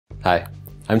Hi,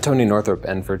 I'm Tony Northrup,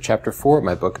 and for Chapter 4 of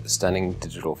my book, Stunning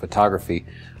Digital Photography,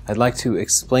 I'd like to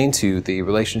explain to you the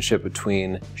relationship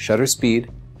between shutter speed,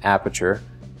 aperture,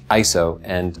 ISO,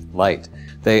 and light.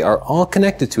 They are all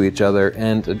connected to each other,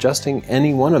 and adjusting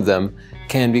any one of them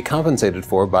can be compensated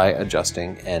for by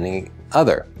adjusting any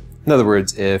other. In other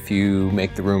words, if you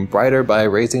make the room brighter by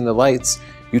raising the lights,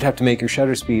 you'd have to make your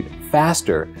shutter speed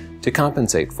faster to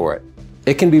compensate for it.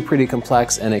 It can be pretty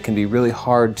complex, and it can be really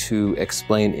hard to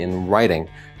explain in writing.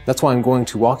 That's why I'm going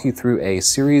to walk you through a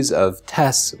series of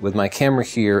tests with my camera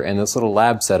here and this little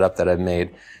lab setup that I've made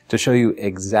to show you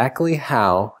exactly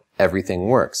how everything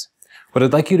works. What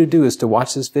I'd like you to do is to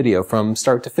watch this video from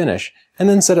start to finish and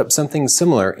then set up something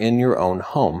similar in your own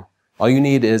home. All you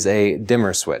need is a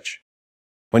dimmer switch.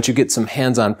 Once you get some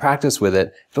hands-on practice with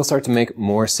it, it'll start to make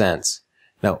more sense.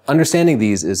 Now, understanding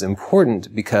these is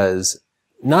important because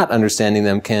not understanding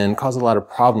them can cause a lot of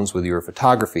problems with your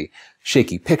photography.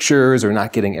 Shaky pictures or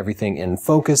not getting everything in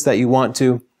focus that you want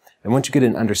to. And once you get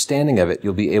an understanding of it,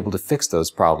 you'll be able to fix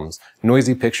those problems.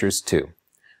 Noisy pictures too.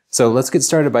 So let's get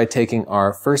started by taking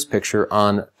our first picture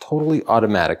on totally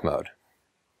automatic mode.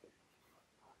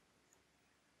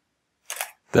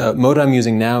 The mode I'm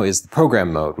using now is the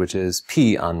program mode, which is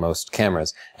P on most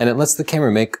cameras, and it lets the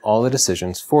camera make all the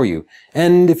decisions for you.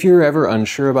 And if you're ever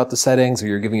unsure about the settings or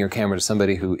you're giving your camera to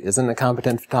somebody who isn't a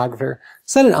competent photographer,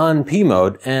 set it on P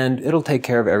mode and it'll take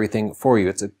care of everything for you.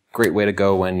 It's a great way to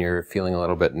go when you're feeling a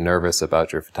little bit nervous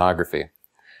about your photography.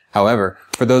 However,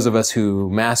 for those of us who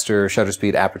master shutter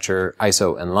speed, aperture,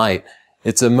 ISO, and light,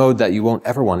 it's a mode that you won't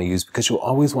ever want to use because you'll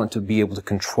always want to be able to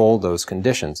control those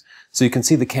conditions. So you can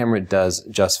see the camera does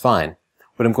just fine.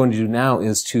 What I'm going to do now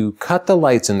is to cut the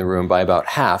lights in the room by about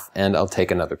half, and I'll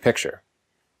take another picture.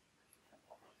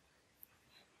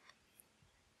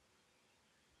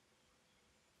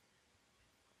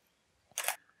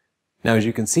 Now, as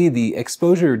you can see, the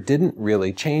exposure didn't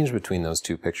really change between those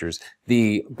two pictures.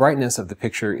 The brightness of the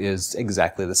picture is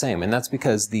exactly the same, and that's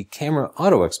because the camera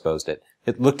auto-exposed it.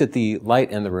 It looked at the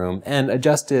light in the room and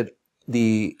adjusted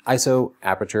the ISO,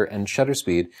 aperture, and shutter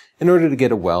speed in order to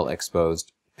get a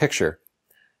well-exposed picture.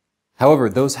 However,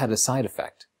 those had a side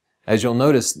effect. As you'll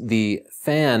notice, the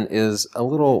fan is a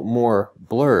little more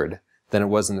blurred than it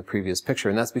was in the previous picture,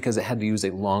 and that's because it had to use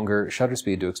a longer shutter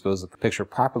speed to expose the picture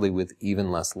properly with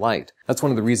even less light. That's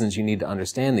one of the reasons you need to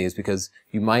understand these, because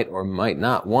you might or might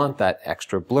not want that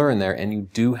extra blur in there, and you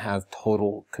do have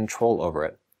total control over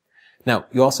it. Now,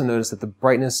 you also notice that the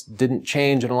brightness didn't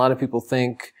change, and a lot of people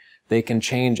think they can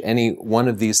change any one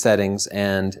of these settings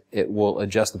and it will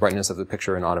adjust the brightness of the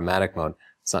picture in automatic mode.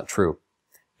 It's not true.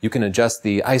 You can adjust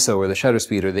the ISO or the shutter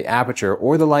speed or the aperture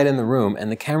or the light in the room,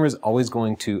 and the camera is always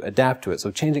going to adapt to it.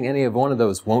 So changing any of one of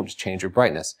those won't change your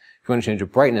brightness. If you want to change your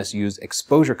brightness, use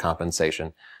exposure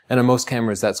compensation. And on most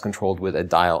cameras, that's controlled with a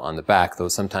dial on the back, though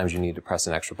sometimes you need to press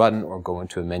an extra button or go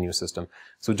into a menu system.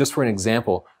 So just for an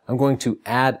example, I'm going to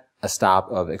add a stop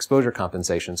of exposure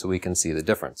compensation so we can see the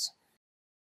difference.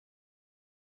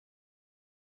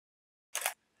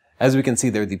 As we can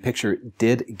see there, the picture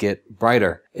did get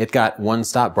brighter. It got one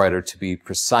stop brighter, to be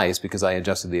precise, because I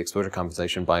adjusted the exposure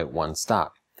compensation by one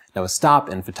stop. Now, a stop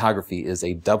in photography is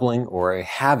a doubling or a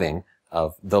halving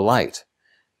of the light.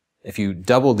 If you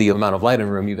double the amount of light in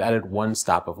a room, you've added one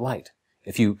stop of light.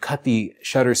 If you cut the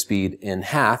shutter speed in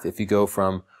half, if you go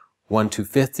from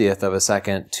 1/250th of a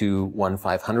second to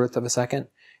 1/500th of a second,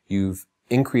 you've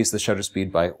increased the shutter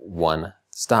speed by one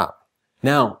stop.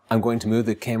 Now, I'm going to move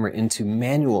the camera into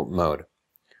manual mode.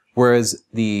 Whereas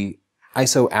the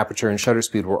ISO, aperture, and shutter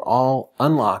speed were all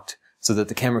unlocked so that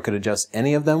the camera could adjust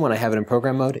any of them when I have it in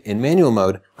program mode, in manual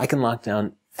mode, I can lock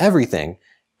down everything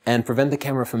and prevent the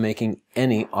camera from making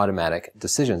any automatic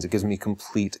decisions. It gives me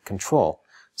complete control.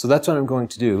 So that's what I'm going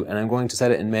to do, and I'm going to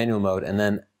set it in manual mode and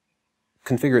then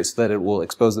configure it so that it will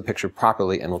expose the picture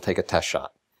properly and we'll take a test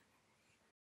shot.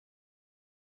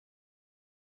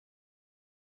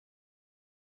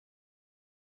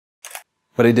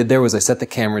 What I did there was I set the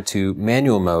camera to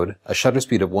manual mode, a shutter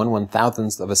speed of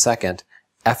 1/1000th of a second,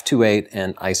 f2.8,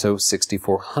 and ISO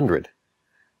 6400.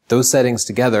 Those settings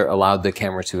together allowed the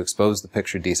camera to expose the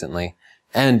picture decently,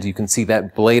 and you can see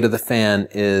that blade of the fan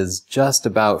is just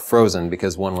about frozen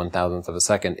because 1/1000th of a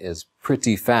second is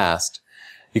pretty fast.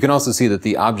 You can also see that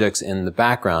the objects in the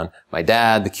background, my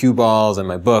dad, the cue balls, and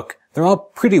my book, they're all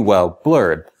pretty well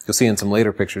blurred. You'll see in some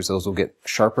later pictures those will get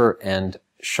sharper and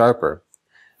sharper.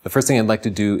 The first thing I'd like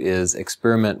to do is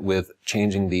experiment with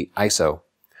changing the ISO.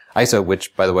 ISO,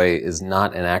 which, by the way, is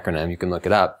not an acronym, you can look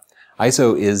it up.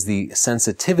 ISO is the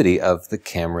sensitivity of the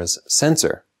camera's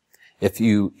sensor. If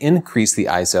you increase the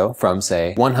ISO from,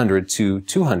 say, 100 to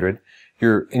 200,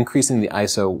 you're increasing the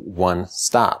ISO one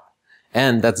stop.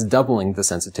 And that's doubling the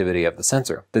sensitivity of the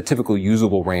sensor. The typical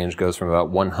usable range goes from about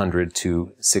 100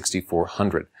 to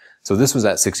 6400. So this was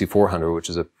at 6400, which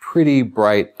is a pretty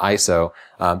bright ISO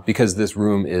because this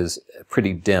room is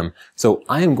pretty dim. So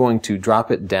I am going to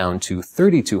drop it down to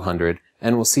 3200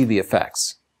 and we'll see the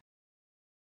effects.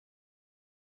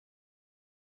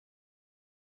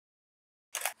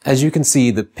 As you can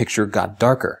see, the picture got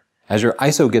darker. As your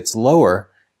ISO gets lower,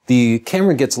 the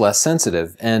camera gets less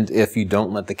sensitive, and if you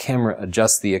don't let the camera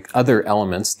adjust the other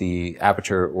elements, the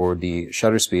aperture or the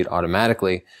shutter speed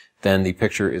automatically, then the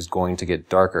picture is going to get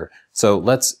darker. So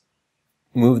let's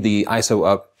move the ISO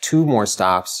up 2 more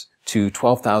stops to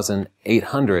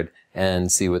 12,800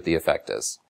 and see what the effect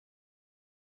is.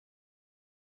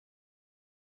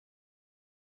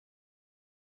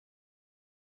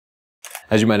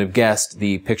 As you might have guessed,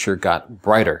 the picture got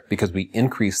brighter because we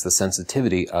increased the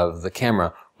sensitivity of the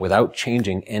camera without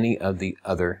changing any of the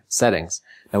other settings.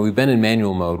 Now we've been in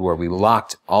manual mode where we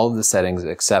locked all of the settings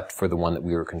except for the one that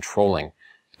we were controlling.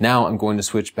 Now I'm going to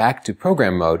switch back to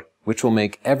program mode, which will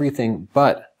make everything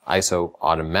but ISO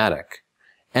automatic.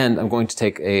 And I'm going to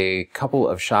take a couple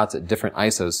of shots at different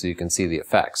ISOs so you can see the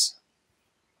effects.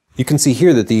 You can see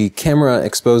here that the camera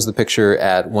exposed the picture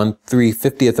at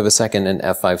 1/350th of a second in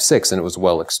f/5.6 and it was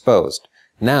well exposed.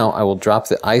 Now I will drop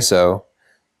the ISO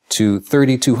to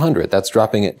 3200. That's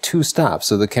dropping it 2 stops,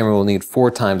 so the camera will need 4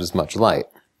 times as much light.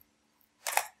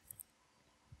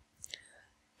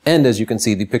 And as you can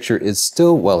see, the picture is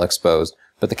still well exposed,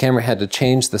 but the camera had to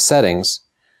change the settings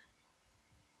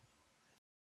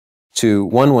to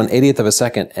 1/180th of a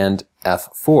second and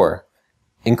f4.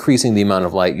 Increasing the amount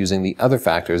of light using the other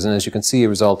factors, and as you can see, a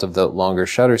result of the longer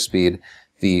shutter speed,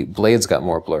 the blades got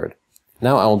more blurred.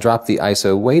 Now I will drop the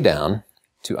ISO way down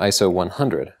to ISO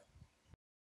 100.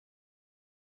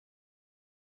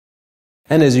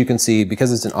 And as you can see,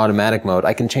 because it's in automatic mode,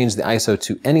 I can change the ISO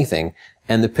to anything,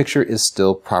 and the picture is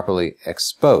still properly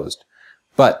exposed.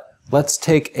 But let's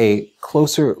take a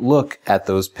closer look at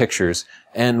those pictures,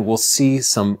 and we'll see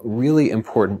some really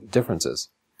important differences.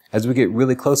 As we get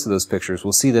really close to those pictures,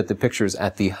 we'll see that the pictures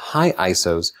at the high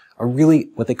ISOs are really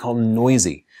what they call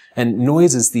noisy. And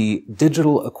noise is the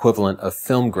digital equivalent of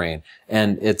film grain,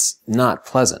 and it's not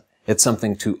pleasant. It's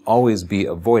something to always be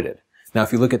avoided. Now,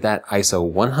 if you look at that ISO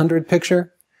 100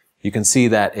 picture, you can see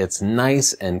that it's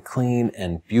nice and clean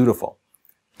and beautiful.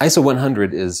 ISO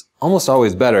 100 is almost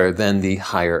always better than the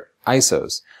higher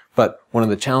ISOs. But one of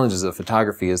the challenges of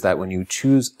photography is that when you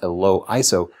choose a low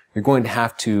ISO, you're going to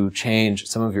have to change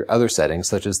some of your other settings,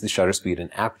 such as the shutter speed and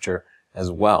aperture as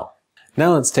well.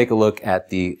 Now let's take a look at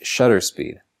the shutter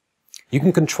speed. You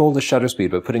can control the shutter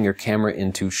speed by putting your camera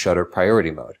into shutter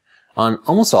priority mode. On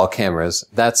almost all cameras,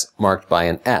 that's marked by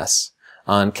an S.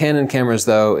 On Canon cameras,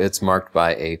 though, it's marked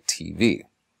by a TV.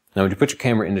 Now, when you put your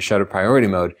camera into shutter priority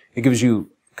mode, it gives you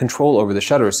control over the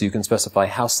shutter so you can specify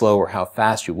how slow or how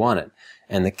fast you want it.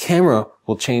 And the camera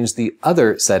will change the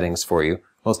other settings for you,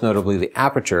 most notably the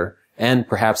aperture and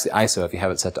perhaps the ISO if you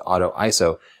have it set to auto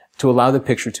ISO, to allow the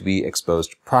picture to be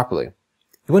exposed properly.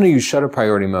 You want to use shutter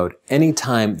priority mode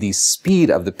anytime the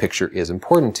speed of the picture is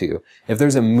important to you. If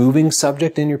there's a moving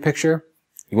subject in your picture,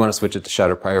 you want to switch it to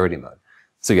shutter priority mode.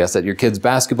 So yes, at your kid's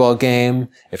basketball game,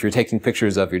 if you're taking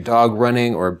pictures of your dog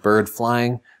running or a bird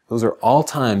flying, those are all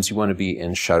times you want to be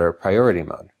in shutter priority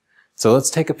mode. So let's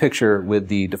take a picture with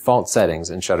the default settings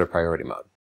in shutter priority mode.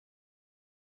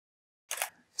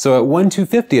 So at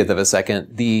 1/250th of a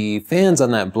second, the fans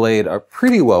on that blade are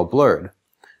pretty well blurred.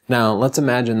 Now let's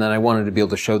imagine that I wanted to be able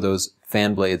to show those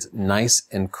fan blades nice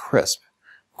and crisp.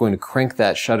 I'm going to crank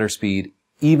that shutter speed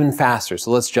even faster.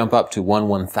 So let's jump up to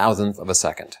 1/1000th of a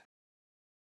second.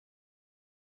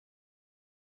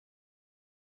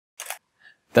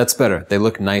 That's better. They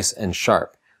look nice and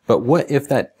sharp. But what if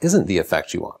that isn't the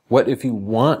effect you want? What if you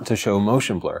want to show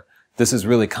motion blur? This is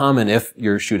really common if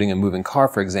you're shooting a moving car,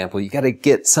 for example. You got to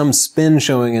get some spin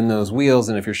showing in those wheels,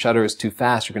 and if your shutter is too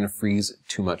fast, you're going to freeze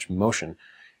too much motion.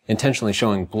 Intentionally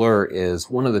showing blur is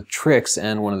one of the tricks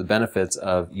and one of the benefits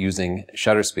of using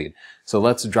shutter speed. So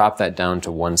let's drop that down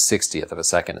to 1/60th of a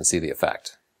second and see the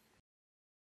effect.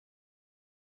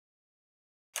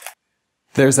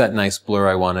 There's that nice blur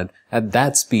I wanted. At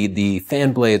that speed, the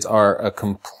fan blades are a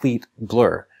complete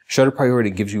blur. Shutter priority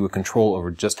gives you a control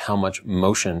over just how much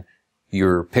motion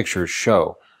your pictures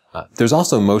show. There's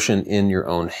also motion in your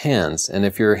own hands, and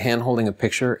if you're hand holding a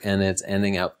picture and it's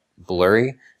ending up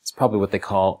blurry, it's probably what they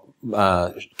call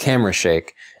camera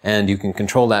shake, and you can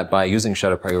control that by using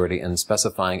shutter priority and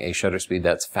specifying a shutter speed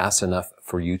that's fast enough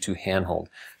for you to handhold.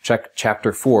 Check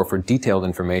Chapter 4 for detailed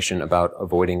information about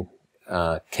avoiding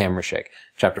camera shake,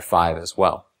 chapter 5 as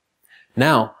well.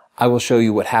 Now, I will show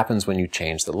you what happens when you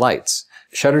change the lights.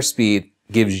 Shutter speed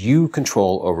gives you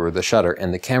control over the shutter,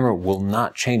 and the camera will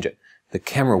not change it. The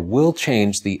camera will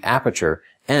change the aperture,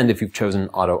 and if you've chosen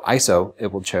auto ISO,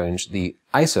 it will change the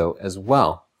ISO as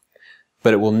well.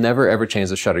 But it will never ever change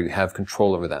the shutter. You have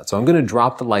control over that. So I'm going to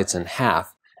drop the lights in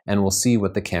half, and we'll see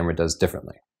what the camera does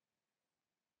differently.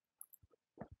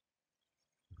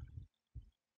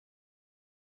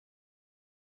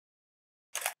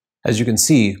 As you can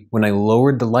see, when I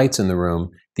lowered the lights in the room,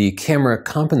 the camera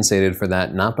compensated for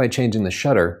that not by changing the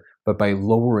shutter, but by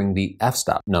lowering the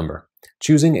f-stop number.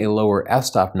 Choosing a lower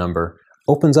f-stop number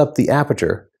opens up the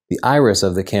aperture, the iris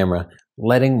of the camera,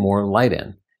 letting more light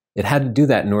in. It had to do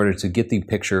that in order to get the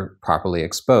picture properly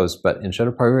exposed, but in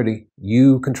shutter priority,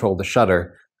 you control the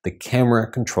shutter, the camera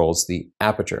controls the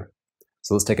aperture.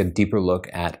 So let's take a deeper look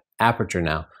at aperture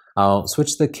now. I'll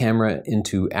switch the camera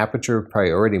into aperture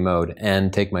priority mode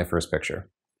and take my first picture.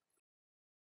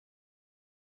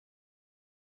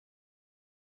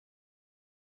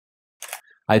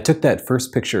 I took that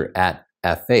first picture at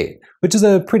f8, which is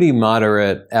a pretty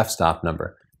moderate f-stop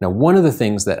number. Now, one of the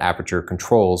things that aperture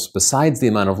controls, besides the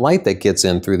amount of light that gets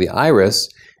in through the iris,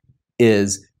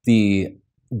 is the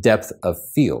depth of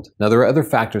field. Now, there are other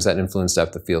factors that influence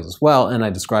depth of field as well, and I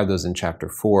described those in chapter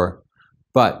 4,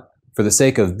 but for the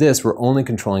sake of this, we're only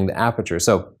controlling the aperture.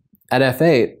 So at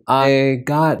f8, I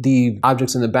got the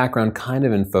objects in the background kind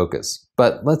of in focus,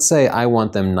 but let's say I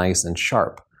want them nice and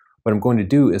sharp. What I'm going to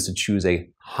do is to choose a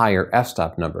higher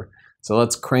f-stop number. So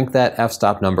let's crank that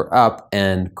f-stop number up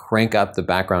and crank up the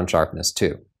background sharpness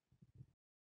too.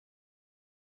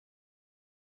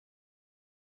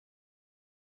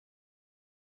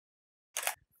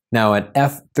 Now at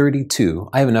f32,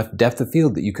 I have enough depth of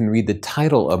field that you can read the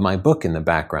title of my book in the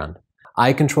background.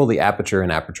 I control the aperture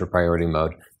in aperture priority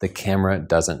mode. The camera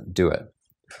doesn't do it.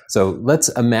 So let's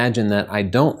imagine that I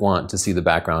don't want to see the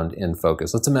background in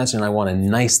focus. Let's imagine I want a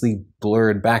nicely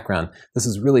blurred background. This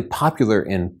is really popular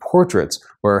in portraits,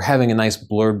 where having a nice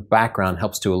blurred background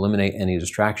helps to eliminate any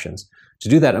distractions. To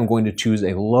do that, I'm going to choose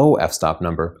a low f-stop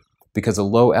number, because a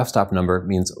low f-stop number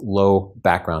means low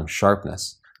background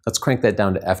sharpness. Let's crank that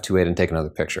down to f28 and take another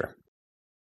picture.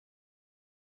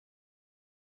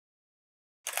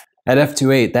 At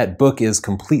f28, that book is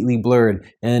completely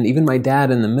blurred, and even my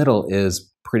dad in the middle is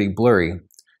pretty blurry.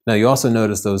 Now you also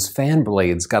notice those fan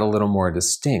blades got a little more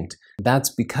distinct. That's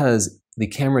because the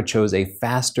camera chose a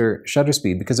faster shutter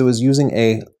speed because it was using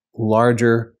a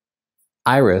larger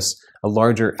iris, a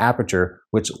larger aperture,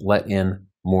 which let in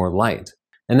more light.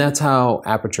 And that's how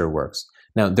aperture works.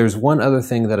 Now there's one other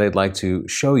thing that I'd like to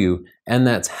show you, and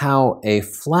that's how a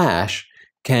flash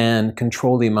can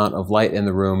control the amount of light in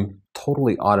the room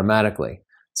totally automatically.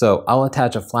 So I'll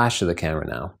attach a flash to the camera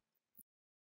now.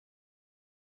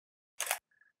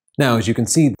 Now, as you can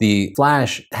see, the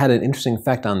flash had an interesting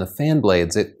effect on the fan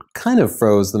blades. It kind of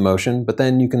froze the motion, but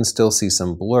then you can still see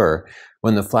some blur.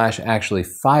 When the flash actually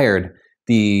fired,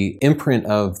 the imprint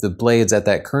of the blades at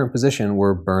that current position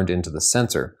were burned into the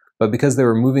sensor. But because they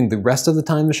were moving the rest of the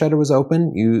time the shutter was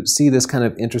open, you see this kind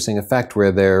of interesting effect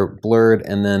where they're blurred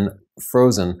and then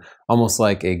frozen, almost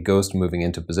like a ghost moving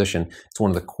into position. It's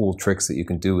one of the cool tricks that you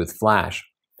can do with flash.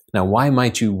 Now, why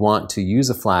might you want to use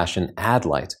a flash and add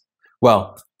light?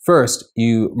 Well, first,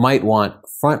 you might want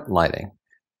front lighting.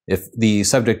 If the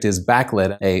subject is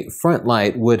backlit, a front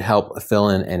light would help fill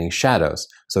in any shadows.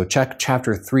 So check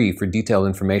chapter 3 for detailed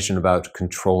information about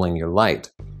controlling your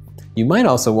light. You might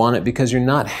also want it because you're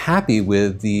not happy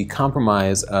with the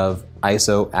compromise of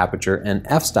ISO, aperture, and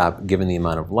f-stop given the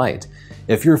amount of light.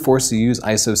 If you're forced to use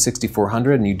ISO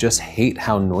 6400 and you just hate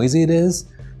how noisy it is,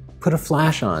 put a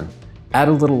flash on. Add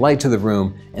a little light to the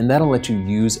room, and that'll let you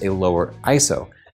use a lower ISO.